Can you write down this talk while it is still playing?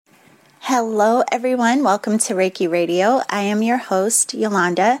Hello, everyone. Welcome to Reiki Radio. I am your host,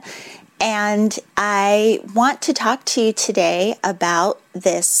 Yolanda, and I want to talk to you today about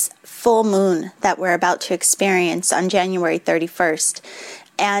this full moon that we're about to experience on January 31st.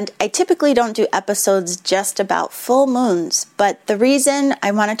 And I typically don't do episodes just about full moons, but the reason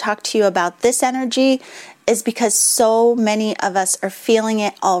I want to talk to you about this energy is because so many of us are feeling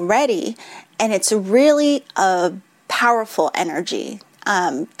it already, and it's really a powerful energy.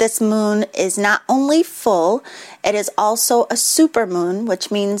 This moon is not only full, it is also a super moon,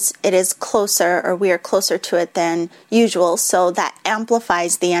 which means it is closer, or we are closer to it than usual, so that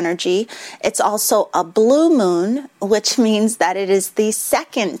amplifies the energy. It's also a blue moon, which means that it is the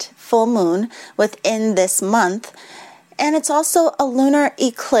second full moon within this month, and it's also a lunar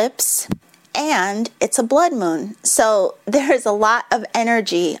eclipse, and it's a blood moon. So there's a lot of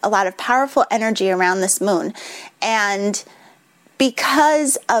energy, a lot of powerful energy around this moon, and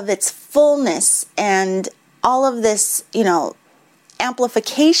because of its fullness and all of this,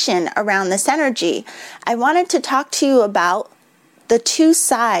 amplification around this energy, I wanted to talk to you about the two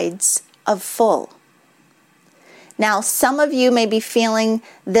sides of full. Now, some of you may be feeling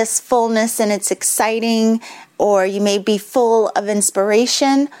this fullness and it's exciting, or you may be full of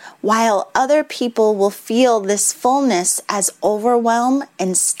inspiration, while other people will feel this fullness as overwhelm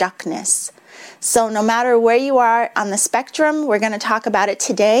and stuckness. So no matter where you are on the spectrum, we're going to talk about it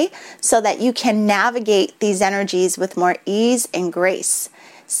today so that you can navigate these energies with more ease and grace.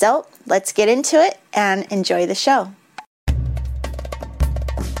 So let's get into it and enjoy the show.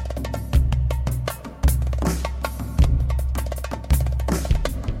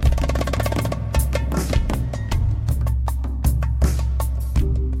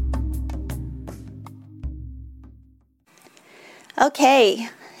 Okay,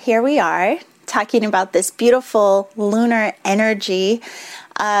 here we are, talking about this beautiful lunar energy.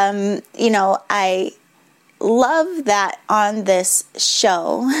 I love that on this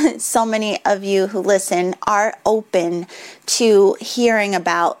show, so many of you who listen are open to hearing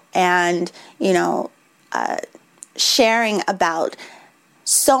about and, sharing about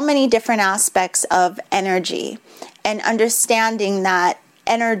so many different aspects of energy and understanding that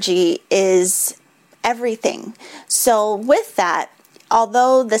energy is everything. So with that,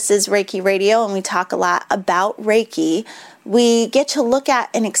 although this is Reiki Radio and we talk a lot about Reiki, we get to look at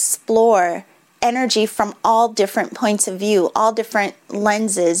and explore energy from all different points of view, all different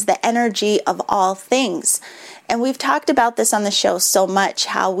lenses, the energy of all things. And we've talked about this on the show so much,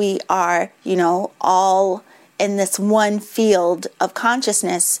 how we are, all in this one field of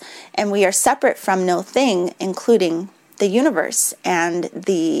consciousness, and we are separate from no thing, including the universe and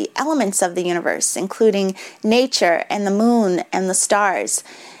the elements of the universe, including nature and the moon and the stars.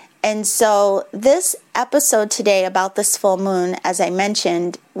 And so this episode today about this full moon, as I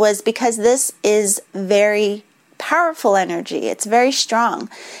mentioned, was because this is very powerful energy. It's very strong.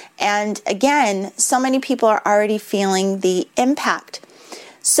 And again, so many people are already feeling the impact.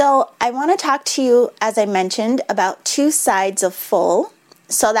 So I want to talk to you, as I mentioned, about two sides of full,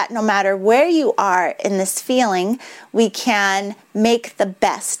 so that no matter where you are in this feeling, we can make the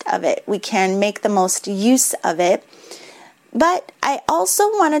best of it. We can make the most use of it. But I also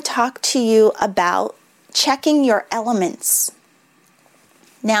want to talk to you about checking your elements.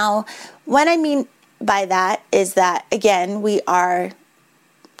 Now, what I mean by that is that, again, we are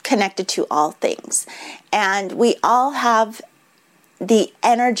connected to all things. And we all have the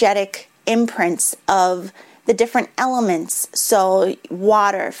energetic imprints of the different elements, so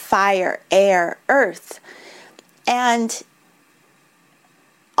water, fire, air, earth. And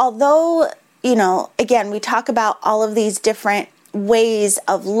although, again, we talk about all of these different ways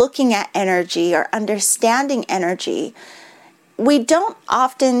of looking at energy or understanding energy, we don't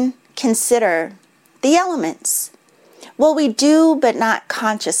often consider the elements. Well, we do, but not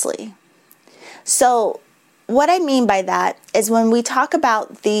consciously. So what I mean by that is when we talk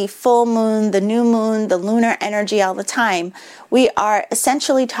about the full moon, the new moon, the lunar energy all the time, we are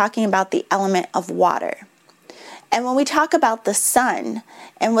essentially talking about the element of water. And when we talk about the sun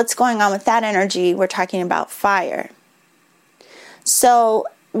and what's going on with that energy, we're talking about fire. So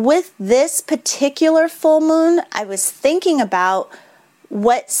with this particular full moon, I was thinking about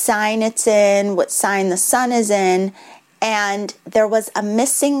what sign it's in, what sign the sun is in, and there was a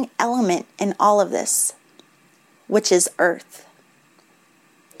missing element in all of this, which is earth.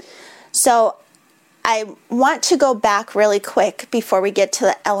 So I want to go back really quick before we get to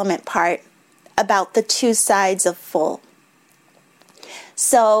the element part about the two sides of full.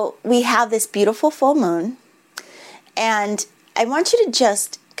 So we have this beautiful full moon, and I want you to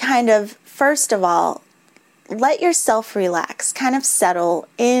just kind of, first of all, let yourself relax, kind of settle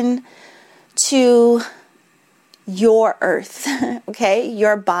in to your earth, okay,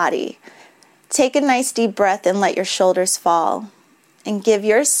 your body. Take a nice deep breath and let your shoulders fall. And give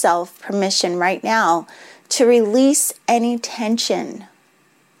yourself permission right now to release any tension.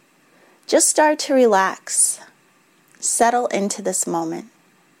 Just start to relax. Settle into this moment.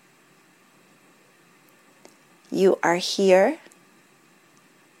 You are here,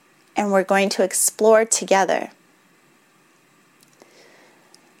 and we're going to explore together.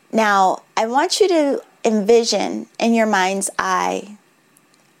 Now, I want you to envision in your mind's eye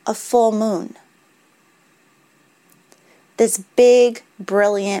a full moon. This big,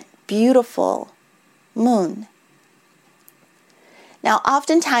 brilliant, beautiful moon. Now,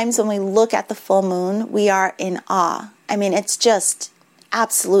 oftentimes when we look at the full moon, we are in awe. I mean, it's just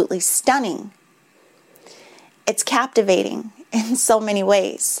absolutely stunning. It's captivating in so many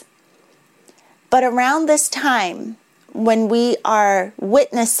ways. But around this time, when we are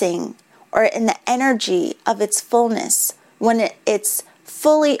witnessing or in the energy of its fullness, when it's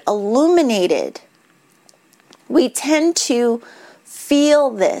fully illuminated, we tend to feel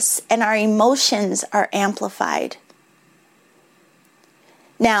this and our emotions are amplified.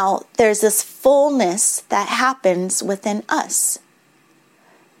 Now, there's this fullness that happens within us.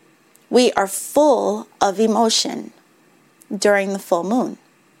 We are full of emotion during the full moon.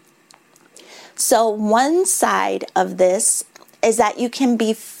 So one side of this is that you can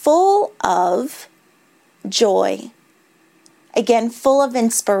be full of joy. Again, full of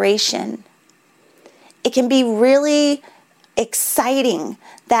inspiration. It can be really exciting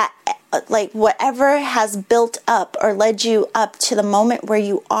that like whatever has built up or led you up to the moment where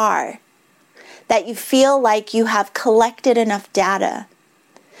you are, that you feel like you have collected enough data,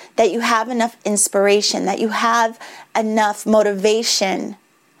 that you have enough inspiration, that you have enough motivation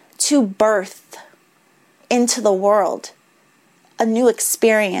to birth into the world a new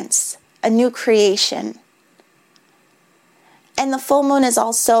experience, a new creation. And the full moon is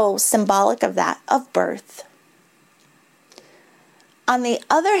also symbolic of that, of birth. On the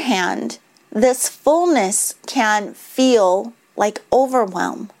other hand, this fullness can feel like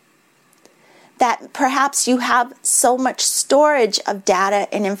overwhelm. That perhaps you have so much storage of data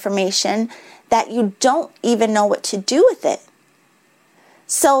and information that you don't even know what to do with it.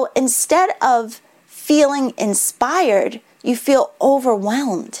 So instead of feeling inspired, you feel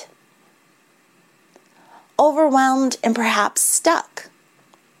overwhelmed. Overwhelmed and perhaps stuck.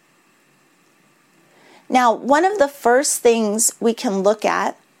 Now, one of the first things we can look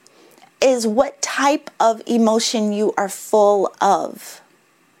at is what type of emotion you are full of.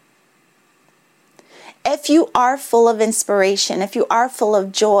 If you are full of inspiration, if you are full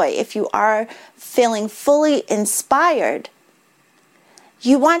of joy, if you are feeling fully inspired,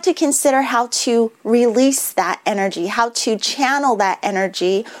 you want to consider how to release that energy, how to channel that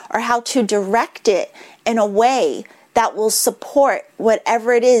energy, or how to direct it in a way that will support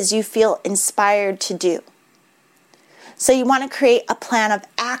whatever it is you feel inspired to do. So you want to create a plan of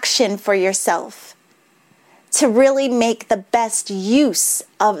action for yourself to really make the best use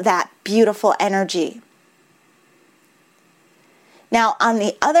of that beautiful energy. Now, on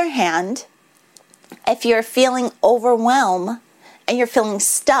the other hand, if you're feeling overwhelmed and you're feeling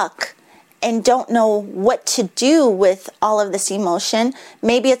stuck and don't know what to do with all of this emotion,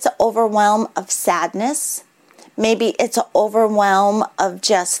 maybe it's an overwhelm of sadness. Maybe it's an overwhelm of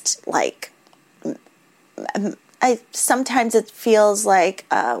just like, sometimes it feels like,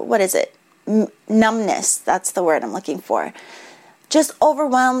 numbness. That's the word I'm looking for. Just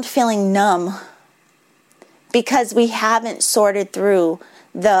overwhelmed, feeling numb. Because we haven't sorted through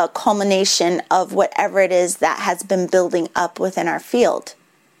the culmination of whatever it is that has been building up within our field.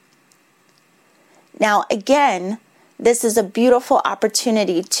 Now, again, this is a beautiful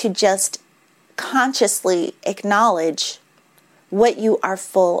opportunity to just consciously acknowledge what you are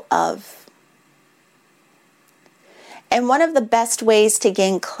full of. And one of the best ways to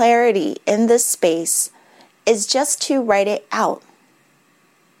gain clarity in this space is just to write it out.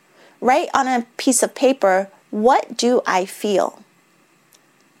 Write on a piece of paper, what do I feel?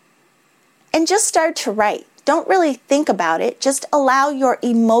 And just start to write. Don't really think about it. Just allow your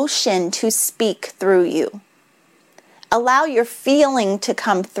emotion to speak through you. Allow your feeling to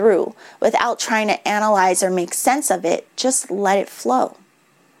come through without trying to analyze or make sense of it. Just let it flow.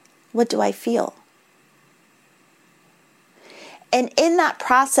 What do I feel? And in that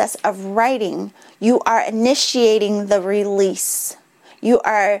process of writing, you are initiating the release. You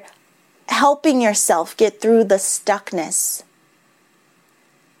are helping yourself get through the stuckness.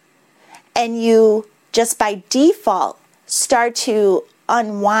 And you, just by default, start to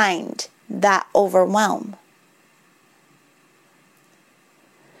unwind that overwhelm.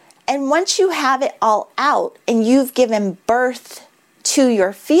 And once you have it all out and you've given birth to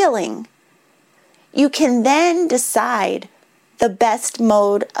your feeling, you can then decide the best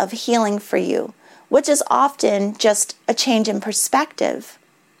mode of healing for you, which is often just a change in perspective.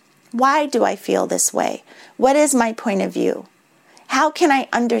 Why do I feel this way? What is my point of view? How can I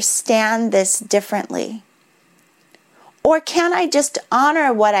understand this differently? Or can I just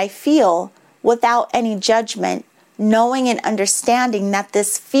honor what I feel without any judgment, knowing and understanding that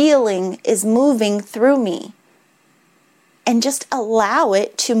this feeling is moving through me, and just allow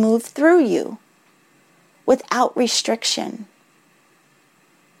it to move through you without restriction?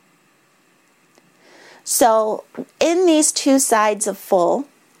 So in these two sides of full,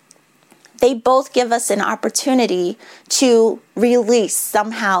 they both give us an opportunity to release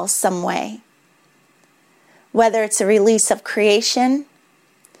somehow, some way. Whether it's a release of creation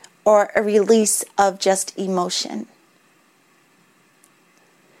or a release of just emotion.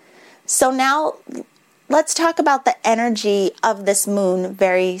 So now let's talk about the energy of this moon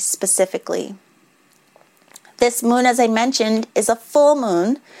very specifically. This moon, as I mentioned, is a full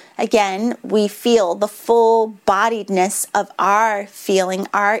moon. Again, we feel the full-bodiedness of our feeling,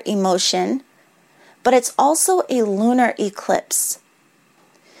 our emotion. But it's also a lunar eclipse.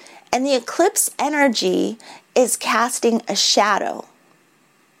 And the eclipse energy is casting a shadow.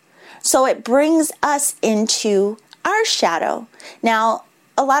 So it brings us into our shadow. Now,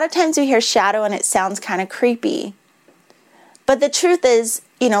 a lot of times we hear shadow and it sounds kind of creepy. But the truth is,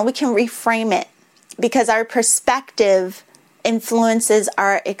 we can reframe it, because our perspective influences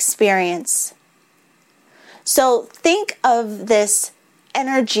our experience. So think of this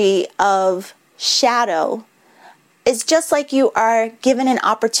energy of shadow is just like you are given an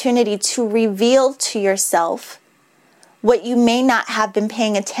opportunity to reveal to yourself what you may not have been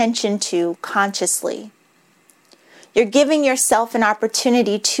paying attention to consciously. You're giving yourself an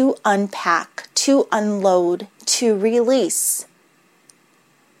opportunity to unpack, to unload, to release.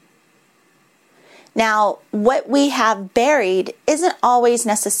 Now, what we have buried isn't always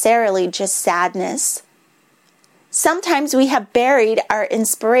necessarily just sadness. Sometimes we have buried our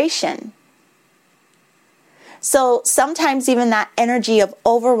inspiration. So sometimes even that energy of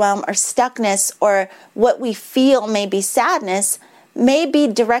overwhelm or stuckness, or what we feel may be sadness, may be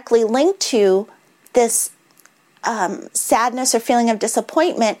directly linked to this sadness or feeling of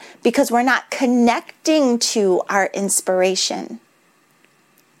disappointment, because we're not connecting to our inspiration.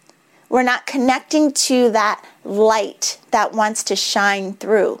 We're not connecting to that light that wants to shine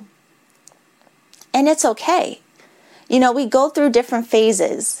through. And it's okay. We go through different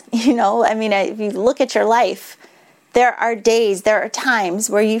phases. If you look at your life, there are times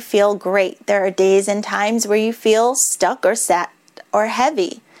where you feel great. There are days and times where you feel stuck or sad or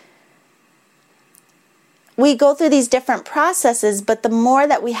heavy. We go through these different processes, but the more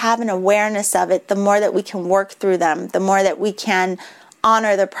that we have an awareness of it, the more that we can work through them, the more that we can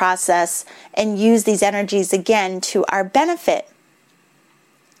honor the process and use these energies again to our benefit.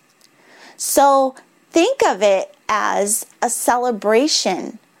 So think of it as a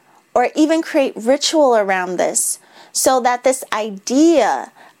celebration, or even create ritual around this, so that this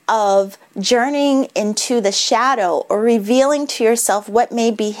idea of journeying into the shadow or revealing to yourself what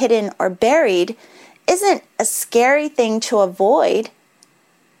may be hidden or buried isn't a scary thing to avoid,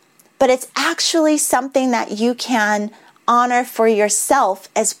 but it's actually something that you can honor for yourself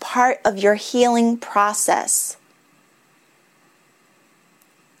as part of your healing process.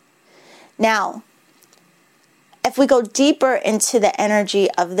 Now, if we go deeper into the energy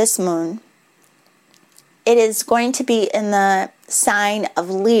of this moon, it is going to be in the sign of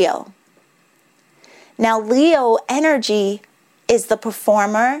Leo. Now, Leo energy is the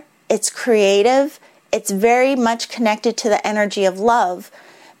performer, it's creative, it's very much connected to the energy of love,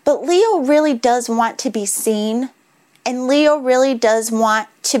 but Leo really does want to be seen, and Leo really does want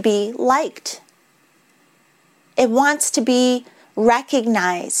to be liked. It wants to be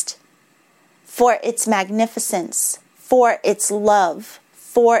recognized for its magnificence, for its love,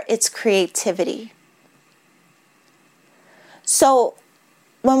 for its creativity. So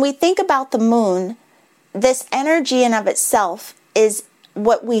when we think about the moon, this energy in of itself is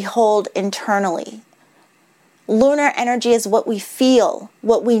what we hold internally. Lunar energy is what we feel,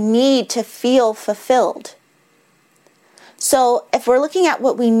 what we need to feel fulfilled. So if we're looking at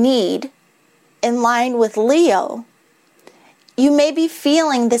what we need in line with Leo, you may be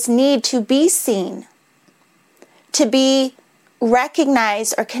feeling this need to be seen, to be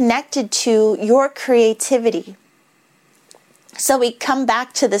recognized or connected to your creativity. So we come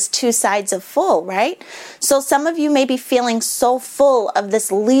back to this two sides of full, right? So some of you may be feeling so full of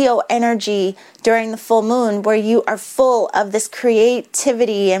this Leo energy during the full moon, where you are full of this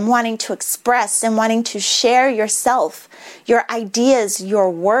creativity and wanting to express and wanting to share yourself, your ideas, your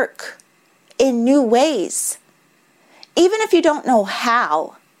work in new ways. Even if you don't know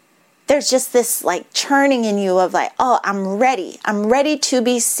how, there's just this like churning in you of like, oh, I'm ready to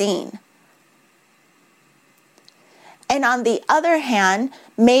be seen. And on the other hand,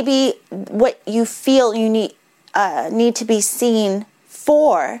 maybe what you feel you need to be seen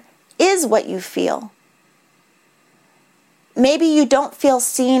for is what you feel. Maybe you don't feel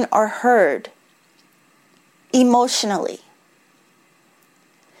seen or heard emotionally.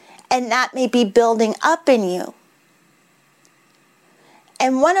 And that may be building up in you.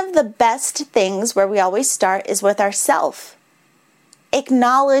 And one of the best things where we always start is with ourselves.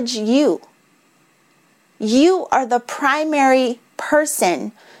 Acknowledge you. You are the primary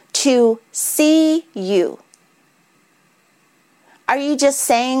person to see you. Are you just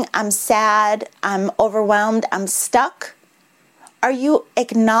saying, I'm sad, I'm overwhelmed, I'm stuck? Are you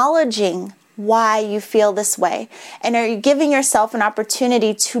acknowledging why you feel this way? And are you giving yourself an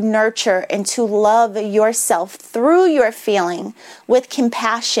opportunity to nurture and to love yourself through your feeling with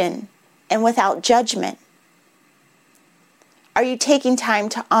compassion and without judgment? Are you taking time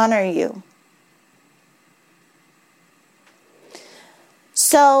to honor you?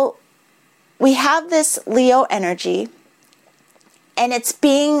 So we have this Leo energy, and it's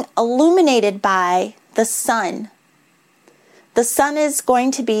being illuminated by the sun. The sun is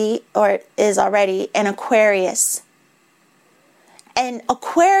going to be, or is already, in Aquarius. And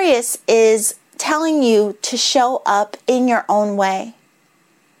Aquarius is telling you to show up in your own way.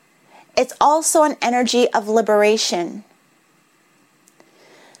 It's also an energy of liberation.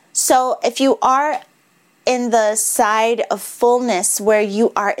 So if you are in the side of fullness where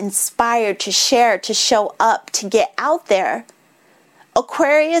you are inspired to share, to show up, to get out there,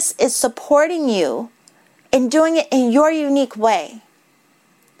 Aquarius is supporting you in doing it in your unique way.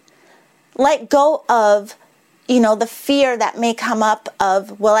 Let go of, the fear that may come up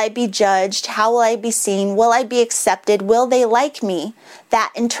of, will I be judged? How will I be seen? Will I be accepted? Will they like me?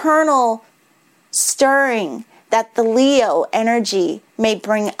 That internal stirring that the Leo energy may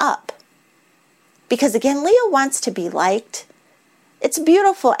bring up. Because again, Leo wants to be liked. It's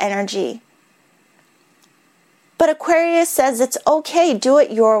beautiful energy. But Aquarius says it's okay, do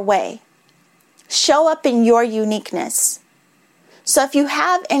it your way. Show up in your uniqueness. So if you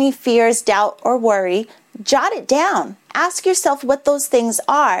have any fears, doubt, or worry, jot it down. Ask yourself what those things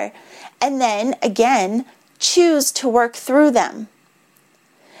are. And then, again, choose to work through them.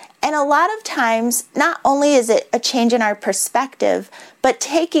 And a lot of times, not only is it a change in our perspective, but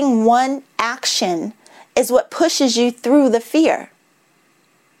taking one action is what pushes you through the fear.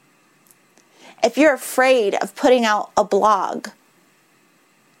 If you're afraid of putting out a blog,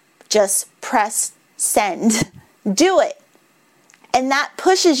 just press send. Do it. And that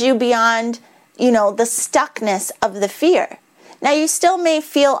pushes you beyond, the stuckness of the fear. Now, you still may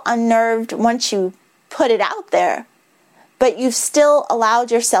feel unnerved once you put it out there, but you've still allowed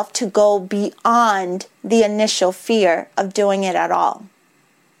yourself to go beyond the initial fear of doing it at all.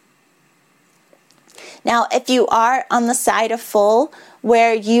 Now, if you are on the side of full,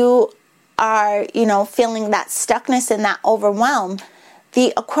 where you are, feeling that stuckness and that overwhelm,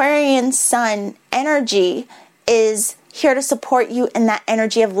 the Aquarian sun energy is here to support you in that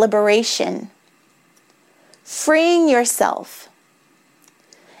energy of liberation, freeing yourself,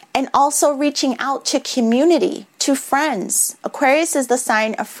 and also reaching out to community, to friends. Aquarius is the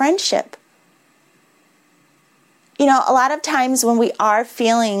sign of friendship. A lot of times when we are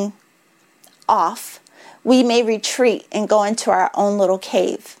feeling off, we may retreat and go into our own little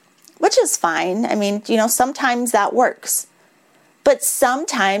cave, which is fine. I mean, sometimes that works. But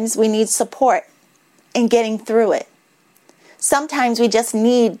sometimes we need support in getting through it. Sometimes we just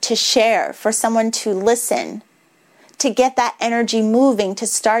need to share, for someone to listen, to get that energy moving, to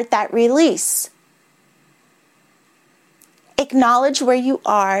start that release. Acknowledge where you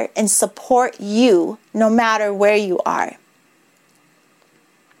are and support you no matter where you are.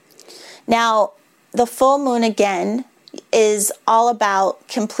 Now, the full moon again is all about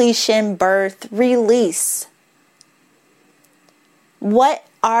completion, birth, release. What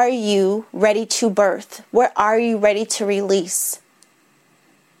are you ready to birth? What are you ready to release?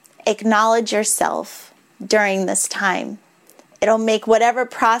 Acknowledge yourself during this time. It'll make whatever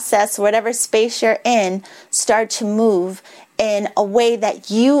process, whatever space you're in, start to move in a way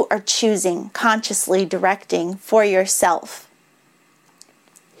that you are choosing, consciously directing for yourself.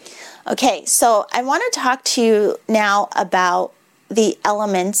 Okay, so I want to talk to you now about the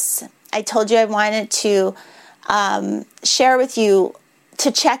elements. I told you I wanted to share with you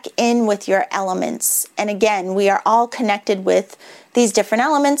to check in with your elements. And again, we are all connected with these different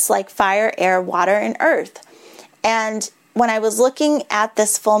elements like fire, air, water, and earth. And when I was looking at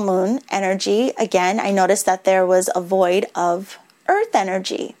this full moon energy, again, I noticed that there was a void of earth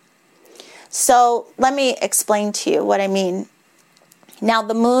energy. So let me explain to you what I mean. Now,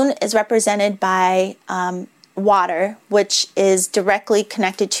 the moon is represented by water, which is directly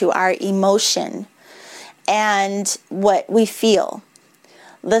connected to our emotion and what we feel.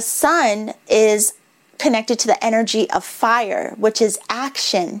 The sun is connected to the energy of fire, which is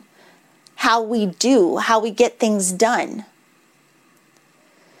action, how we do, how we get things done.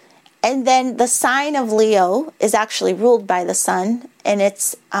 And then the sign of Leo is actually ruled by the sun, and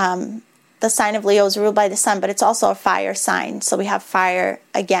it's the sign of Leo is ruled by the sun, but it's also a fire sign. So we have fire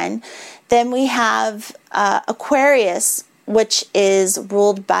again. Then we have Aquarius, which is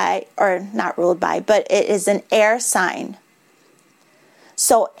ruled by, or not ruled by, but it is an air sign.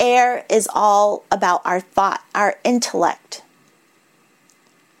 So air is all about our thought, our intellect.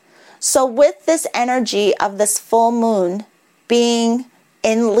 So with this energy of this full moon being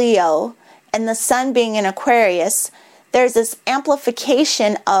in Leo and the sun being in Aquarius, there's this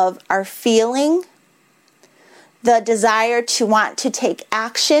amplification of our feeling, the desire to want to take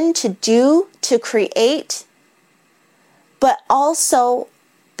action, to do, to create, but also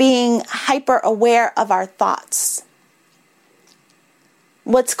being hyper aware of our thoughts.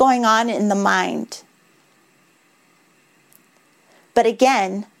 What's going on in the mind. But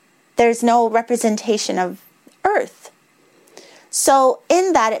again, there's no representation of earth. So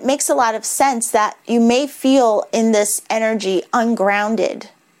in that, it makes a lot of sense that you may feel in this energy ungrounded.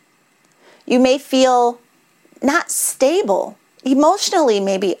 You may feel not stable, emotionally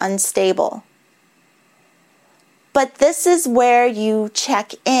maybe unstable. But this is where you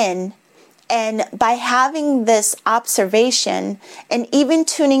check in. And by having this observation and even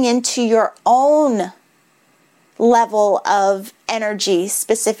tuning into your own level of energy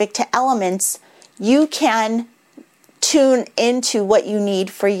specific to elements, you can tune into what you need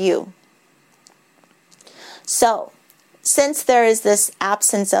for you. So, since there is this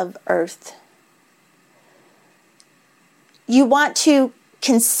absence of earth, you want to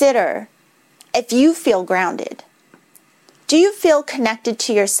consider if you feel grounded. Do you feel connected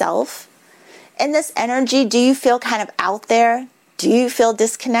to yourself? In this energy, do you feel kind of out there? Do you feel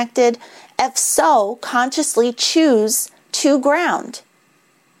disconnected? If so, consciously choose to ground.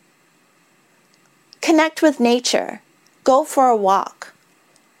 Connect with nature. Go for a walk.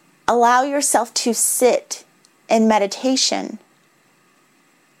 Allow yourself to sit in meditation.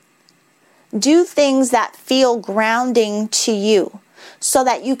 Do things that feel grounding to you so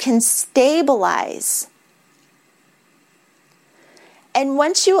that you can stabilize. And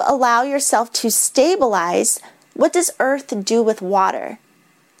once you allow yourself to stabilize, what does earth do with water?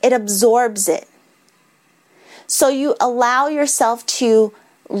 It absorbs it. So you allow yourself to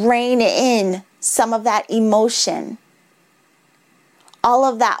rein in some of that emotion, all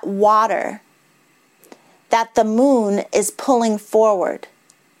of that water that the moon is pulling forward.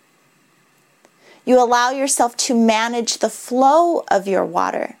 You allow yourself to manage the flow of your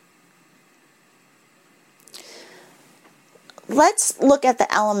water. Let's look at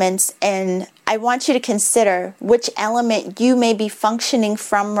the elements, and I want you to consider which element you may be functioning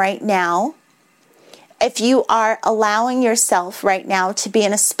from right now. If you are allowing yourself right now to be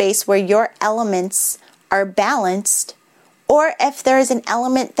in a space where your elements are balanced, or if there is an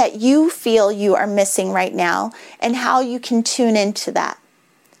element that you feel you are missing right now, and how you can tune into that.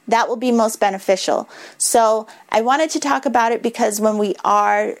 That will be most beneficial. So I wanted to talk about it because when we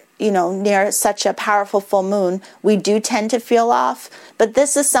are near such a powerful full moon, we do tend to feel off, but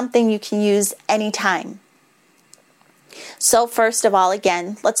this is something you can use anytime. So first of all,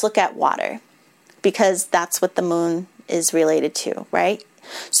 again, let's look at water, because that's what the moon is related to, right?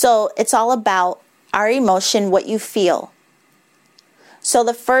 So it's all about our emotion, what you feel. So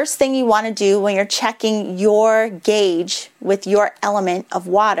the first thing you want to do when you're checking your gauge with your element of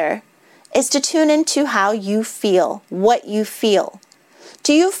water is to tune into how you feel, what you feel.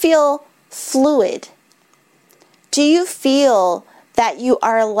 Do you feel fluid? Do you feel that you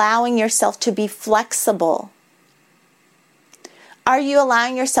are allowing yourself to be flexible? Are you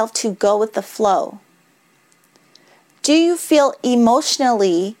allowing yourself to go with the flow? Do you feel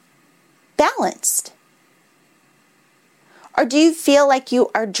emotionally balanced? Or do you feel like you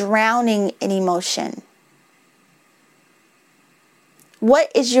are drowning in emotion?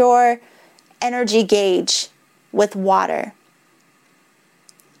 What is your energy gauge with water?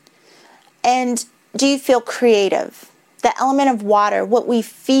 And do you feel creative? The element of water, what we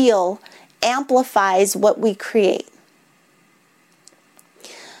feel, amplifies what we create.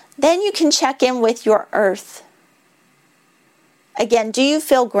 Then you can check in with your earth. Again, do you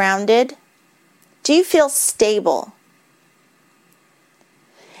feel grounded? Do you feel stable?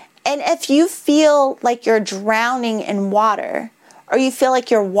 And if you feel like you're drowning in water, or you feel like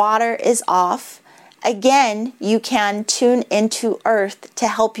your water is off, again, you can tune into earth to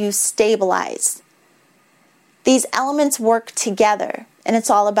help you stabilize. These elements work together, and it's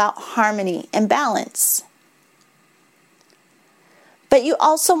all about harmony and balance. But you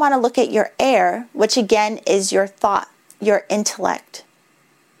also want to look at your air, which again is your thought, your intellect.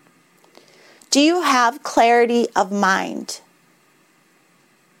 Do you have clarity of mind?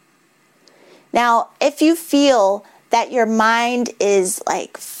 Now, if you feel that your mind is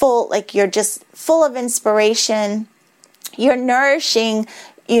like full, like you're just full of inspiration, you're nourishing,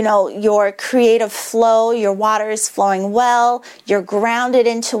 your creative flow, your water is flowing well, you're grounded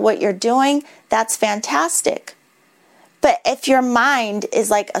into what you're doing, that's fantastic. But if your mind is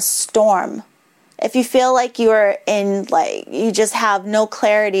like a storm, if you feel like you're in, like, you just have no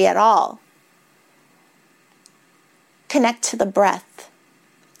clarity at all, connect to the breath.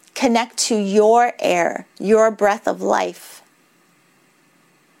 Connect to your air, your breath of life.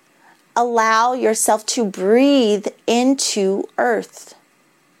 Allow yourself to breathe into earth.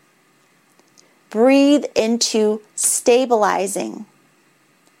 Breathe into stabilizing,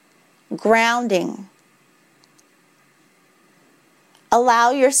 grounding.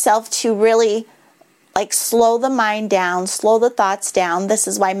 Allow yourself to really slow the mind down, slow the thoughts down. This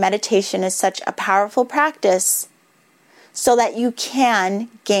is why meditation is such a powerful practice, so that you can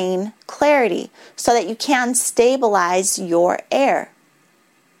gain clarity, so that you can stabilize your air.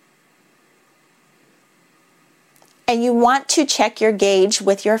 And you want to check your gauge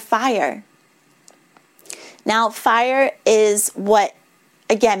with your fire. Now, fire is what,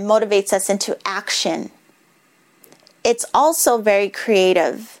 again, motivates us into action. It's also very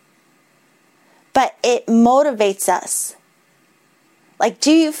creative, but it motivates us.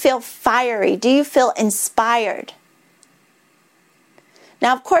 Do you feel fiery? Do you feel inspired?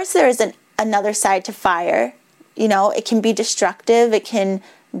 Now, of course, there is another side to fire. It can be destructive. It can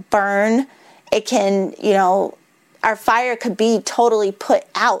burn. It can, our fire could be totally put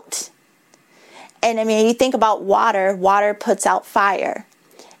out. And you think about water. Water puts out fire.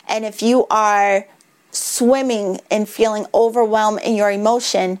 And if you are swimming and feeling overwhelmed in your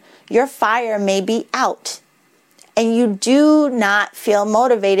emotion, your fire may be out. And you do not feel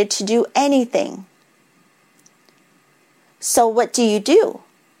motivated to do anything. So what do?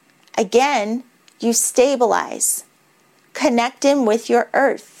 Again, you stabilize. Connect in with your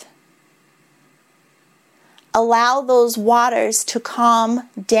earth. Allow those waters to calm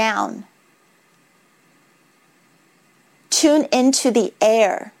down. Tune into the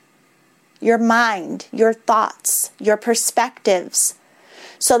air, your mind, your thoughts, your perspectives,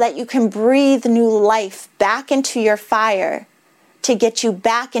 so that you can breathe new life back into your fire to get you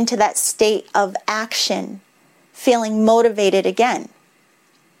back into that state of action, feeling motivated again.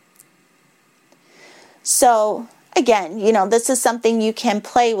 So again, this is something you can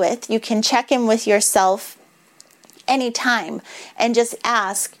play with. You can check in with yourself anytime and just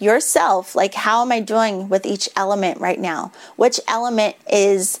ask yourself, how am I doing with each element right now? Which element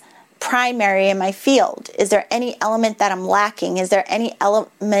is primary in my field? Is there any element that I'm lacking? Is there any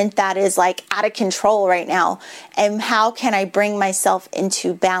element that is out of control right now? And how can I bring myself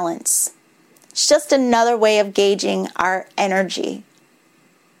into balance? It's just another way of gauging our energy.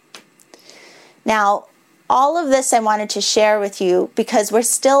 Now, all of this I wanted to share with you because we're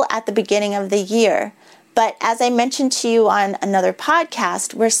still at the beginning of the year. But as I mentioned to you on another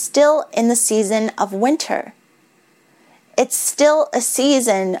podcast, we're still in the season of winter. It's still a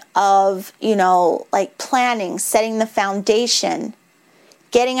season of, planning, setting the foundation,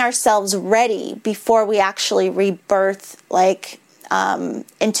 getting ourselves ready before we actually rebirth,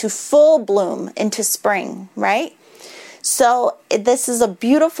 into full bloom, into spring, right? So this is a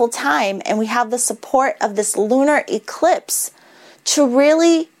beautiful time, and we have the support of this lunar eclipse to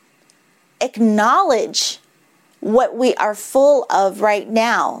really acknowledge what we are full of right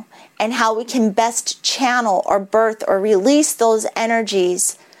now and how we can best channel or birth or release those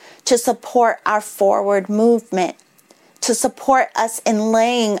energies to support our forward movement, to support us in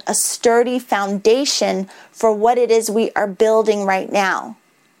laying a sturdy foundation for what it is we are building right now,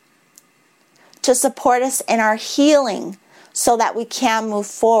 to support us in our healing so that we can move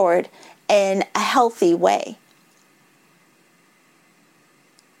forward in a healthy way.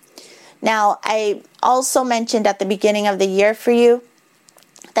 Now, I also mentioned at the beginning of the year for you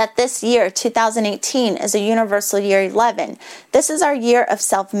that this year, 2018, is a universal year 11. This is our year of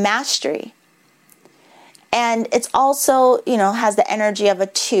self-mastery. And it's also, has the energy of a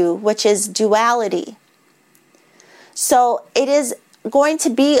 2, which is duality. So it is going to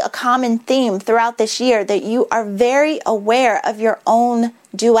be a common theme throughout this year that you are very aware of your own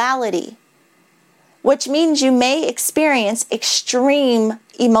duality, which means you may experience extreme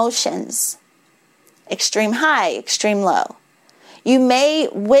emotions, extreme high, extreme low. You may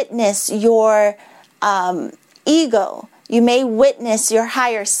witness your ego. You may witness your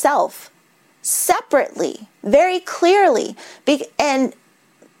higher self separately, very clearly. And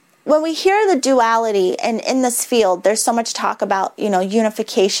when we hear the duality, and in this field, there's so much talk about,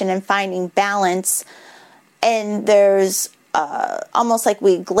 unification and finding balance. And there's almost like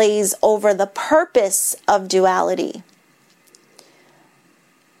we glaze over the purpose of duality.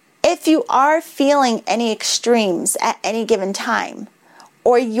 If you are feeling any extremes at any given time,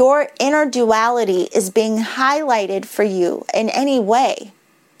 or your inner duality is being highlighted for you in any way,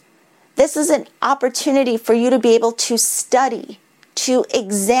 this is an opportunity for you to be able to study, to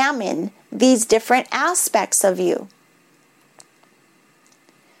examine these different aspects of you.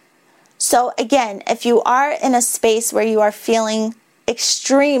 So again, if you are in a space where you are feeling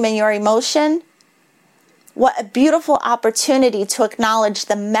extreme in your emotion, what a beautiful opportunity to acknowledge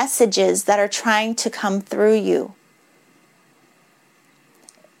the messages that are trying to come through you.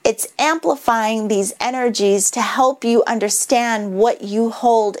 It's amplifying these energies to help you understand what you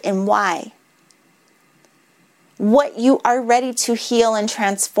hold and why. What you are ready to heal and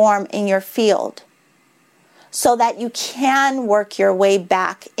transform in your field, so that you can work your way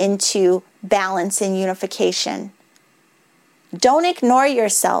back into balance and unification. Don't ignore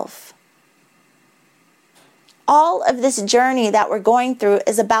yourself. All of this journey that we're going through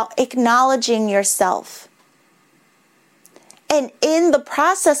is about acknowledging yourself. And in the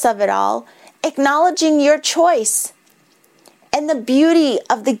process of it all, acknowledging your choice and the beauty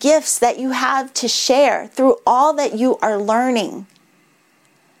of the gifts that you have to share through all that you are learning.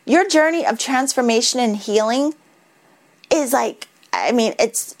 Your journey of transformation and healing is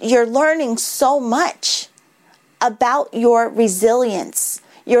you're learning so much about your resilience.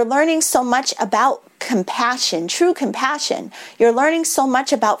 You're learning so much about compassion, true compassion. You're learning so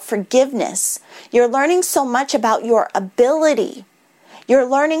much about forgiveness. You're learning so much about your ability. You're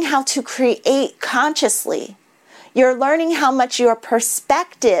learning how to create consciously. You're learning how much your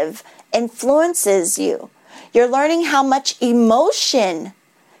perspective influences you. You're learning how much emotion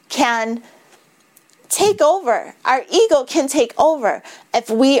can take over. Our ego can take over if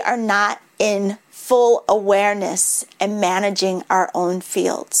we are not in full awareness and managing our own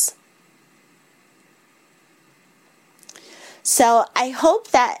fields. So I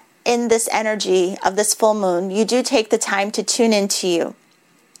hope that in this energy of this full moon, you do take the time to tune into you,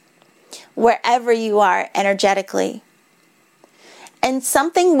 wherever you are energetically. And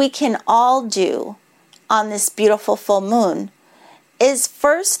something we can all do on this beautiful full moon is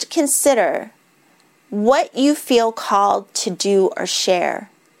first consider what you feel called to do or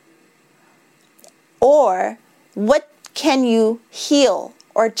share. Or what can you heal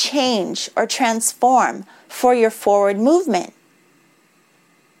or change or transform for your forward movement?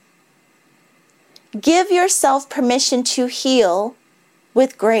 Give yourself permission to heal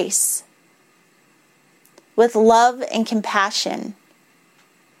with grace, with love and compassion.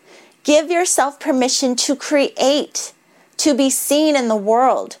 Give yourself permission to create, to be seen in the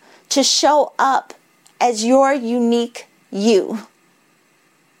world, to show up as your unique you,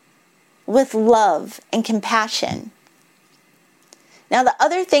 with love and compassion. Now, the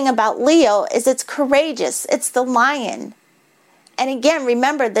other thing about Leo is it's courageous. It's the lion. And again,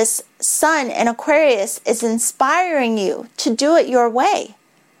 remember, this sun in Aquarius is inspiring you to do it your way.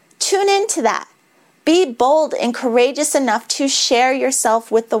 Tune into that. Be bold and courageous enough to share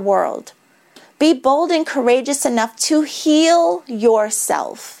yourself with the world. Be bold and courageous enough to heal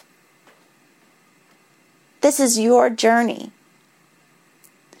yourself. This is your journey.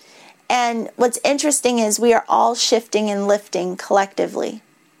 And what's interesting is we are all shifting and lifting collectively.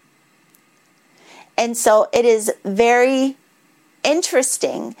 And so it is very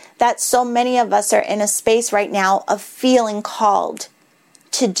interesting that so many of us are in a space right now of feeling called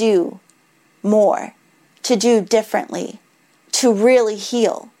to do more, to do differently, to really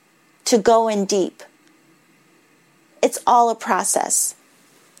heal, to go in deep. It's all a process.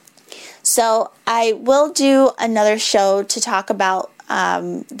 So I will do another show to talk about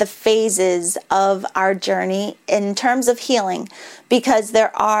the phases of our journey in terms of healing, because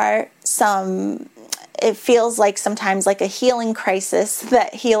there are some it feels like sometimes like a healing crisis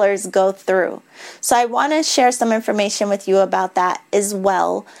that healers go through. So I want to share some information with you about that as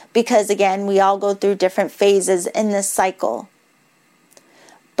well, because again, we all go through different phases in this cycle.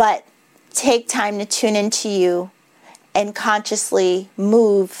 But take time to tune into you and consciously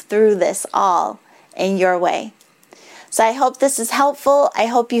move through this all in your way. So I hope this is helpful. I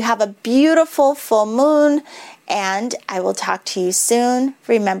hope you have a beautiful full moon, and I will talk to you soon.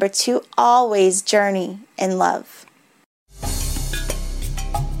 Remember to always journey in love.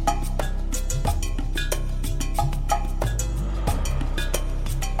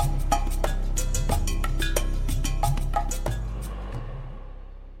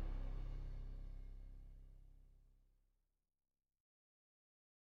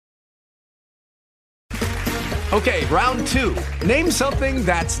 Okay, round 2. Name something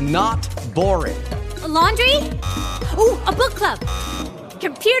that's not boring. A laundry? Ooh, a book club.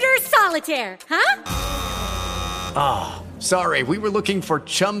 Computer solitaire, huh? Ah, sorry, we were looking for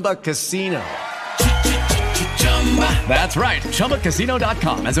Chumba Casino. That's right,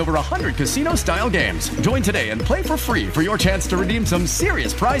 ChumbaCasino.com has over 100 casino-style games. Join today and play for free for your chance to redeem some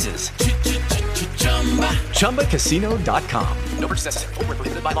serious prizes. ChumbaCasino.com. No purchase necessary. Void where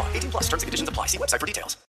prohibited by law. 18+ terms and conditions apply. See website for details.